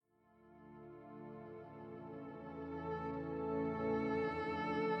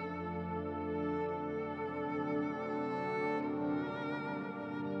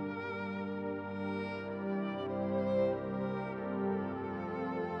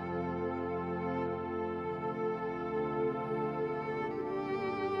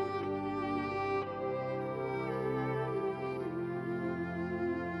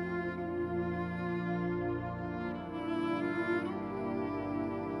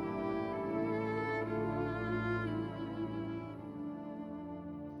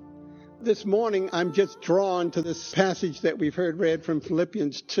This morning, I'm just drawn to this passage that we've heard read from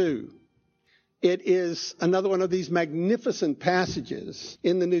Philippians 2. It is another one of these magnificent passages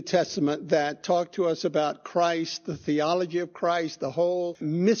in the New Testament that talk to us about Christ, the theology of Christ, the whole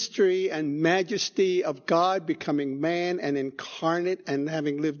mystery and majesty of God becoming man and incarnate and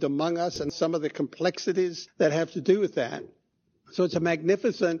having lived among us, and some of the complexities that have to do with that. So it's a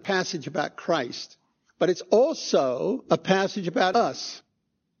magnificent passage about Christ. But it's also a passage about us.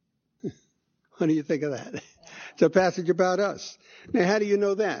 What do you think of that? It's a passage about us. Now, how do you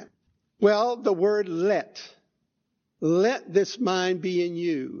know that? Well, the word let this mind be in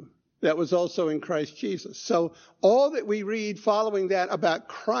you that was also in Christ Jesus. So all that we read following that about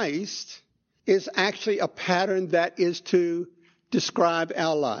Christ is actually a pattern that is to describe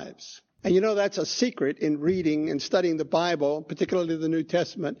our lives. And you know, that's a secret in reading and studying the Bible, particularly the New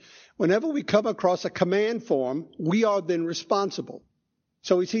Testament. Whenever we come across a command form, we are then responsible.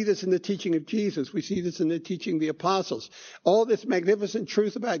 So we see this in the teaching of Jesus. We see this in the teaching of the apostles. All this magnificent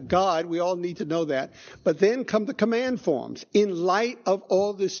truth about God, we all need to know that. But then come the command forms. In light of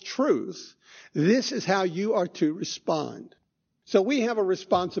all this truth, this is how you are to respond. So we have a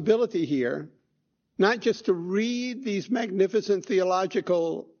responsibility here, not just to read these magnificent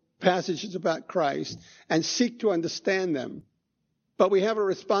theological passages about Christ and seek to understand them, but we have a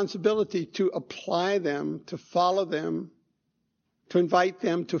responsibility to apply them, to follow them, to invite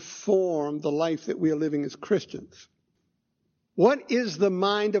them to form the life that we are living as Christians. What is the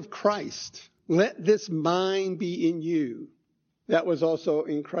mind of Christ? Let this mind be in you. That was also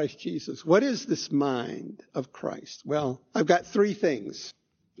in Christ Jesus. What is this mind of Christ? Well, I've got three things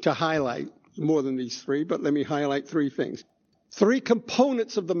to highlight, more than these three, but let me highlight three things. Three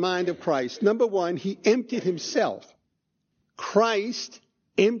components of the mind of Christ. Number one, he emptied himself. Christ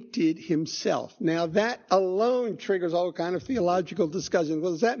emptied himself. Now that alone triggers all kind of theological discussion.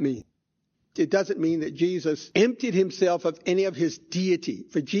 What does that mean? It doesn't mean that Jesus emptied himself of any of his deity.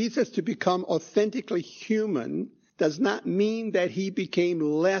 For Jesus to become authentically human does not mean that he became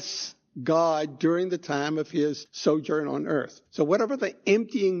less God during the time of his sojourn on earth. So whatever the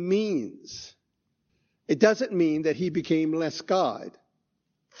emptying means, it doesn't mean that he became less God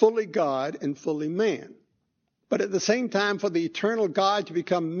and fully man. But at the same time, for the eternal God to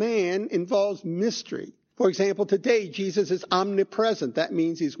become man involves mystery. For example, today, Jesus is omnipresent. That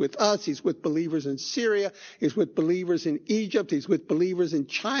means he's with us. He's with believers in Syria. He's with believers in Egypt. He's with believers in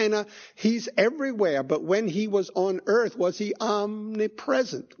China. He's everywhere. But when he was on earth, was he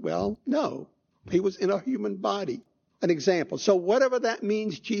omnipresent? Well, no. He was in a human body. An example. So whatever that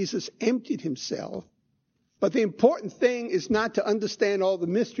means, Jesus emptied himself. But the important thing is not to understand all the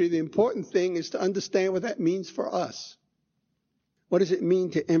mystery. The important thing is to understand what that means for us. What does it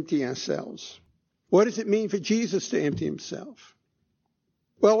mean to empty ourselves? What does it mean for Jesus to empty himself?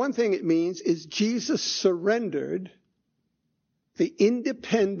 Well, one thing it means is Jesus surrendered the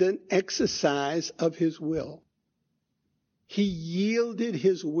independent exercise of his will. He yielded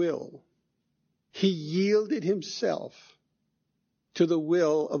his will. He yielded himself to the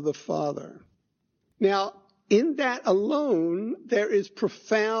will of the Father. Now, in that alone, there is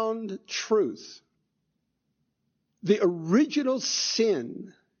profound truth. The original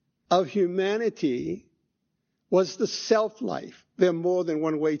sin of humanity was the self-life. There are more than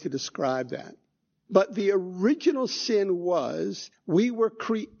one way to describe that. But the original sin was we were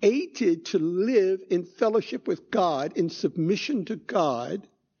created to live in fellowship with God, in submission to God.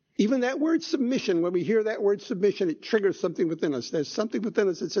 Even that word submission, when we hear that word submission, it triggers something within us. There's something within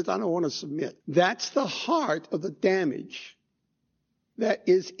us that says, I don't want to submit. That's the heart of the damage that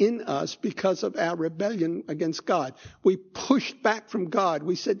is in us because of our rebellion against God. We pushed back from God.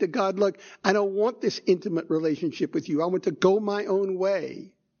 We said to God, look, I don't want this intimate relationship with you. I want to go my own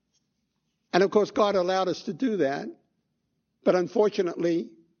way. And of course, God allowed us to do that. But unfortunately,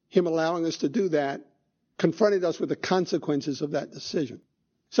 him allowing us to do that confronted us with the consequences of that decision.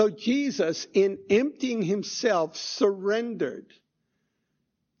 So Jesus, in emptying himself, surrendered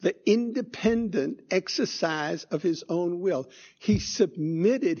the independent exercise of his own will. He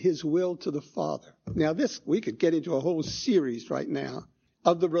submitted his will to the Father. Now we could get into a whole series right now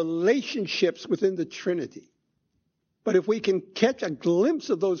of the relationships within the Trinity. But if we can catch a glimpse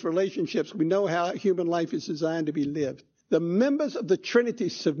of those relationships, we know how human life is designed to be lived. The members of the Trinity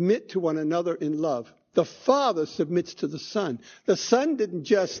submit to one another in love. The Father submits to the Son. The Son didn't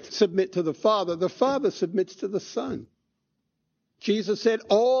just submit to the Father submits to the Son. Jesus said,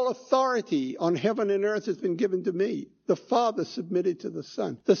 all authority on heaven and earth has been given to me. The Father submitted to the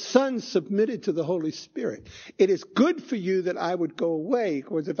Son. The Son submitted to the Holy Spirit. It is good for you that I would go away,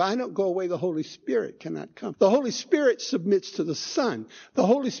 because if I don't go away, the Holy Spirit cannot come. The Holy Spirit submits to the Son. The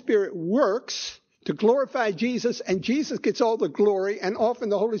Holy Spirit works to glorify Jesus, and Jesus gets all the glory, and often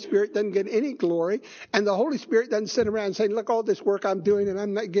the Holy Spirit doesn't get any glory, and the Holy Spirit doesn't sit around and say, look, all this work I'm doing, and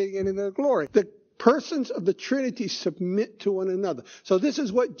I'm not getting any of the glory. The persons of the Trinity submit to one another. So this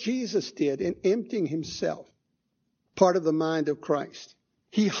is what Jesus did in emptying himself, part of the mind of Christ.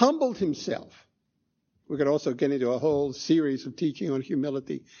 He humbled himself. We could also get into a whole series of teaching on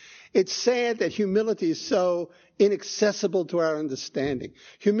humility. It's sad that humility is so inaccessible to our understanding.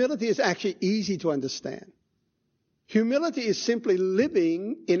 Humility is actually easy to understand. Humility is simply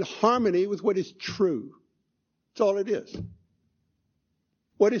living in harmony with what is true. That's all it is.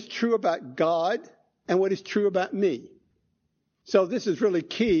 What is true about God and what is true about me. So this is really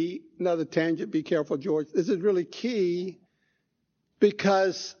key. Another tangent. Be careful, George. This is really key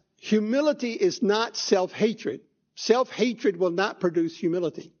because humility is not self-hatred. Self-hatred will not produce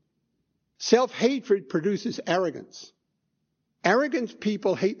humility. Self-hatred produces arrogance. Arrogant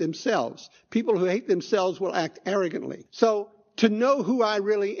people hate themselves. People who hate themselves will act arrogantly. So to know who I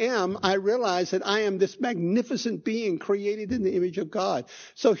really am, I realize that I am this magnificent being created in the image of God.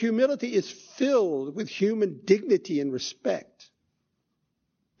 So humility is filled with human dignity and respect.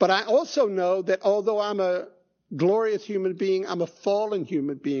 But I also know that although I'm a glorious human being, I'm a fallen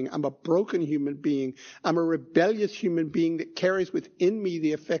human being, I'm a broken human being, I'm a rebellious human being that carries within me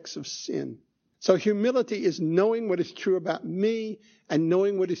the effects of sin. So humility is knowing what is true about me and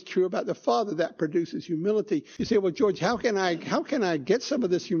knowing what is true about the Father. That produces humility. You say, well, George, how can I get some of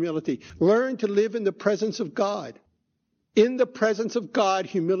this humility? Learn to live in the presence of God. In the presence of God,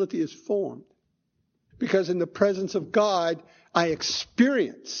 humility is formed. Because in the presence of God, I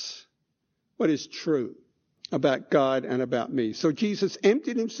experience what is true about God and about me. So Jesus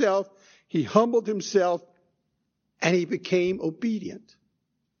emptied himself, he humbled himself, and he became obedient.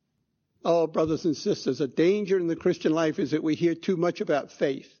 Oh, brothers and sisters, a danger in the Christian life is that we hear too much about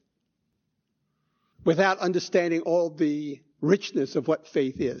faith without understanding all the richness of what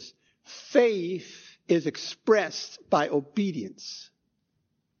faith is. Faith is expressed by obedience.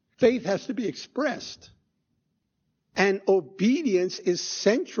 Faith has to be expressed. And obedience is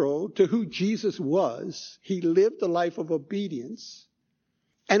central to who Jesus was. He lived a life of obedience.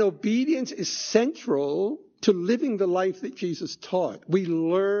 And obedience is central to living the life that Jesus taught. We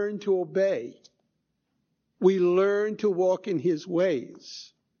learn to obey. We learn to walk in his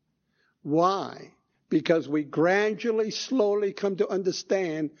ways. Why? Because we gradually, slowly come to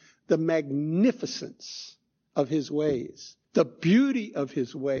understand the magnificence of his ways, the beauty of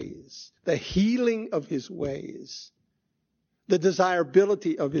his ways, the healing of his ways, the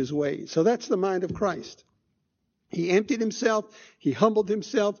desirability of his ways. So that's the mind of Christ. He emptied himself, he humbled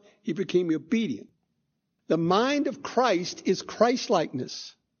himself, he became obedient. The mind of Christ is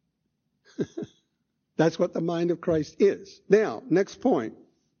Christlikeness. That's what the mind of Christ is. Now, next point.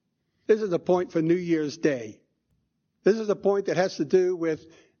 This is a point for New Year's Day. This is a point that has to do with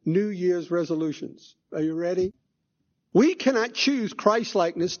New Year's resolutions. Are you ready? We cannot choose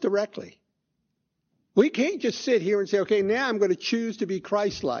Christlikeness directly. We can't just sit here and say, okay, now I'm going to choose to be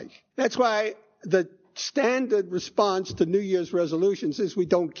Christ-like. That's why the standard response to New Year's resolutions is we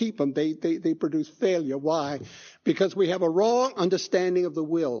don't keep them. They produce failure. Why? Because we have a wrong understanding of the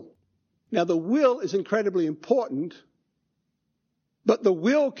will. Now, the will is incredibly important, but the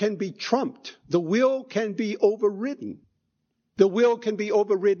will can be trumped. The will can be overridden. The will can be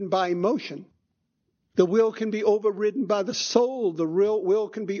overridden by emotion. The will can be overridden by the soul. The will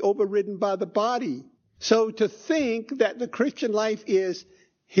can be overridden by the body. So to think that the Christian life is,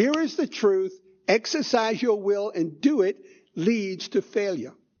 here is the truth, exercise your will and do it, leads to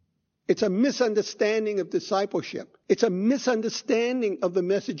failure. It's a misunderstanding of discipleship. It's a misunderstanding of the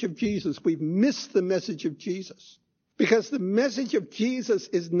message of Jesus. We've missed the message of Jesus. Because the message of Jesus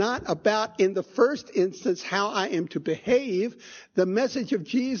is not about, in the first instance, how I am to behave. The message of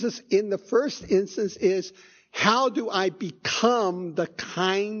Jesus in the first instance is, how do I become the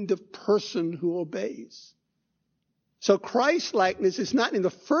kind of person who obeys? So Christ-likeness is not in the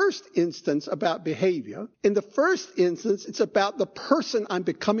first instance about behavior. In the first instance, it's about the person I'm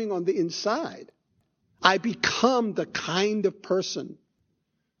becoming on the inside. I become the kind of person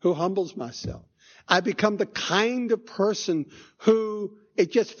who humbles myself. I become the kind of person who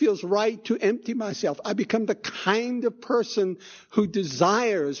it just feels right to empty myself. I become the kind of person who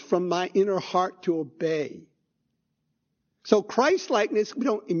desires from my inner heart to obey. So Christ-likeness, we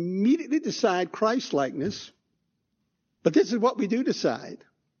don't immediately decide Christ-likeness. But this is what we do decide.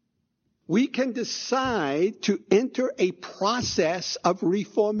 We can decide to enter a process of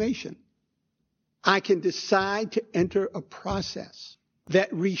reformation. I can decide to enter a process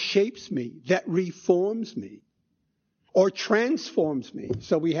that reshapes me, that reforms me, or transforms me.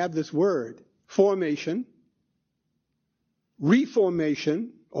 So we have this word, formation,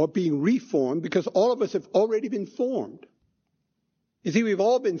 reformation, or being reformed, because all of us have already been formed. You see, we've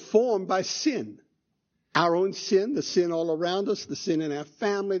all been formed by sin. Our own sin, the sin all around us, the sin in our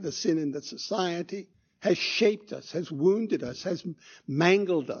family, the sin in the society, has shaped us, has wounded us, has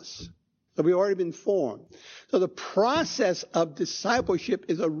mangled us. So we've already been formed. So the process of discipleship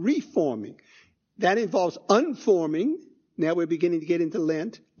is a reforming. That involves unforming. Now we're beginning to get into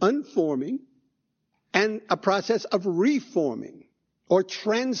Lent. Unforming. And a process of reforming or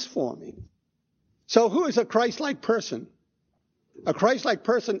transforming. So who is a Christ-like person? A Christ-like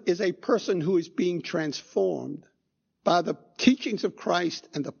person is a person who is being transformed by the teachings of Christ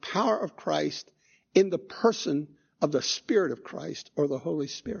and the power of Christ in the person of the Spirit of Christ or the Holy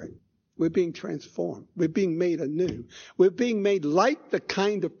Spirit. We're being transformed. We're being made anew. We're being made like the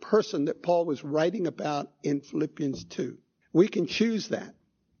kind of person that Paul was writing about in Philippians 2. We can choose that.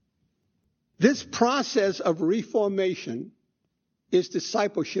 This process of reformation is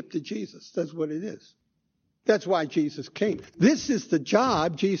discipleship to Jesus. That's what it is. That's why Jesus came. This is the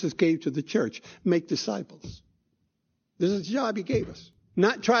job Jesus gave to the church. Make disciples. This is the job he gave us.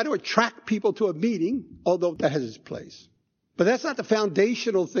 Not try to attract people to a meeting, although that has its place. But that's not the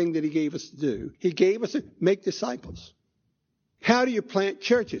foundational thing that he gave us to do. He gave us to make disciples. How do you plant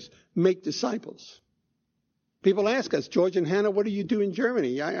churches? Make disciples. People ask us, George and Hannah, what do you do in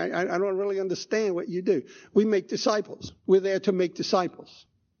Germany? I don't really understand what you do. We make disciples. We're there to make disciples.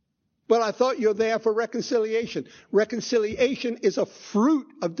 Well, I thought you're there for reconciliation. Reconciliation is a fruit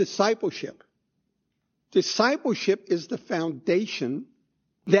of discipleship. Discipleship is the foundation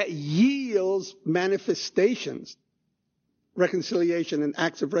that yields manifestations. Reconciliation and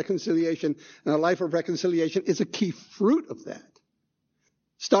acts of reconciliation and a life of reconciliation is a key fruit of that.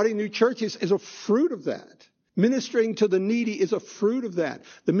 Starting new churches is a fruit of that. Ministering to the needy is a fruit of that.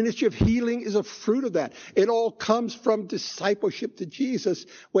 The ministry of healing is a fruit of that. It all comes from discipleship to Jesus,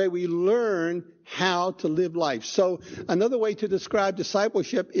 where we learn how to live life. So another way to describe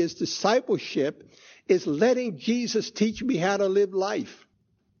discipleship is letting Jesus teach me how to live life.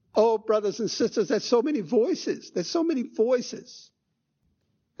 Oh, brothers and sisters, there's so many voices. There's so many voices.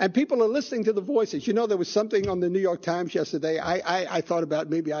 And people are listening to the voices. You know, there was something on the New York Times yesterday. I thought about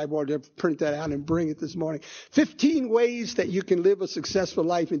maybe I wanted to print that out and bring it this morning. 15 ways that you can live a successful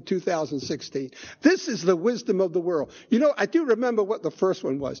life in 2016. This is the wisdom of the world. You know, I do remember what the first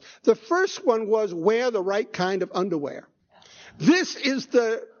one was. The first one was wear the right kind of underwear. This is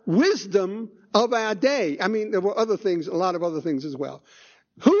the wisdom of our day. I mean, there were other things, a lot of other things as well.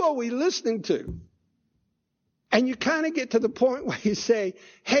 Who are we listening to? And you kind of get to the point where you say,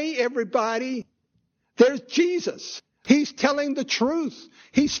 hey, everybody, there's Jesus. He's telling the truth.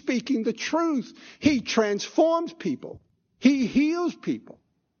 He's speaking the truth. He transforms people. He heals people.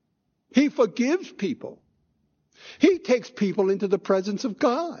 He forgives people. He takes people into the presence of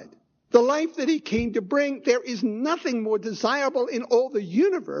God. The life that he came to bring, there is nothing more desirable in all the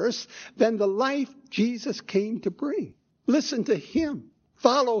universe than the life Jesus came to bring. Listen to him.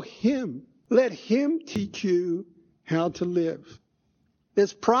 Follow him. Let him teach you how to live.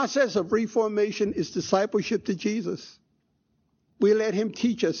 This process of reformation is discipleship to Jesus. We let him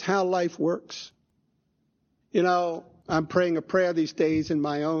teach us how life works. You know, I'm praying a prayer these days in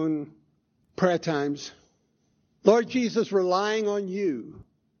my own prayer times. Lord Jesus, relying on you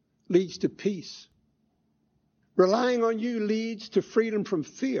leads to peace. Relying on you leads to freedom from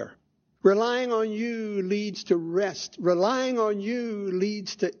fear. Relying on you leads to rest. Relying on you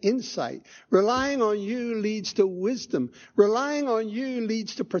leads to insight. Relying on you leads to wisdom. Relying on you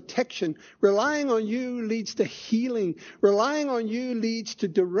leads to protection. Relying on you leads to healing. Relying on you leads to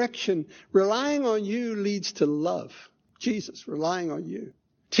direction. Relying on you leads to love. Jesus, relying on you.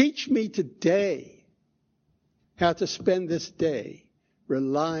 Teach me today how to spend this day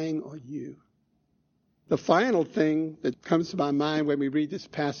relying on you. The final thing that comes to my mind when we read this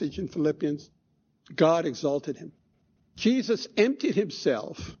passage in Philippians, God exalted him. Jesus emptied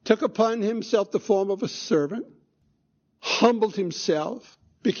himself, took upon himself the form of a servant, humbled himself,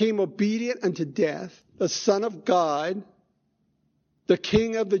 became obedient unto death, the Son of God, the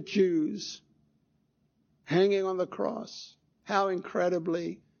King of the Jews, hanging on the cross. How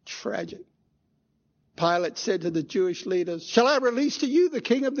incredibly tragic. Pilate said to the Jewish leaders, shall I release to you the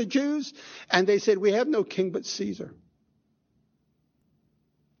King of the Jews? And they said, we have no king but Caesar.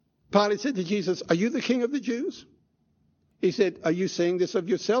 Pilate said to Jesus, are you the King of the Jews? He said, are you saying this of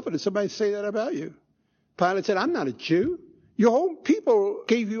yourself, or did somebody say that about you? Pilate said, I'm not a Jew. Your whole people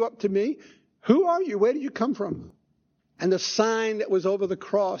gave you up to me. Who are you? Where do you come from? And the sign that was over the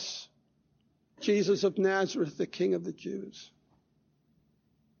cross, Jesus of Nazareth, the King of the Jews.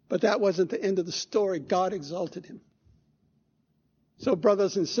 But that wasn't the end of the story. God exalted him. So,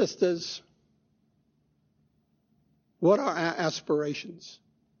 brothers and sisters, what are our aspirations?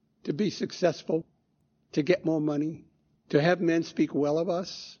 To be successful, to get more money, to have men speak well of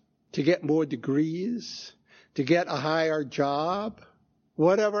us, to get more degrees, to get a higher job,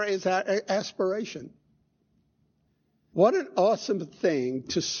 whatever is our aspiration. What an awesome thing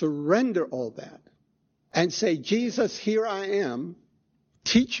to surrender all that and say, Jesus, here I am.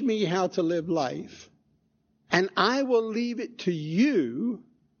 Teach me how to live life, and I will leave it to you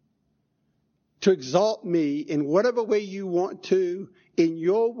to exalt me in whatever way you want to, in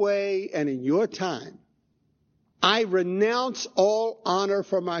your way and in your time. I renounce all honor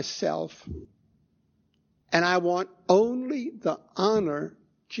for myself, and I want only the honor,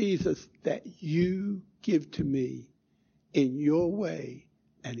 Jesus, that you give to me in your way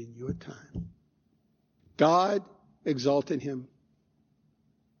and in your time. God exalted him.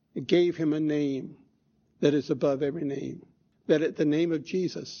 It gave him a name that is above every name. That at the name of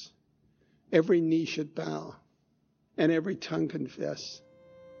Jesus, every knee should bow and every tongue confess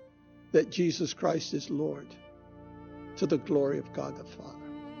that Jesus Christ is Lord, to the glory of God the Father.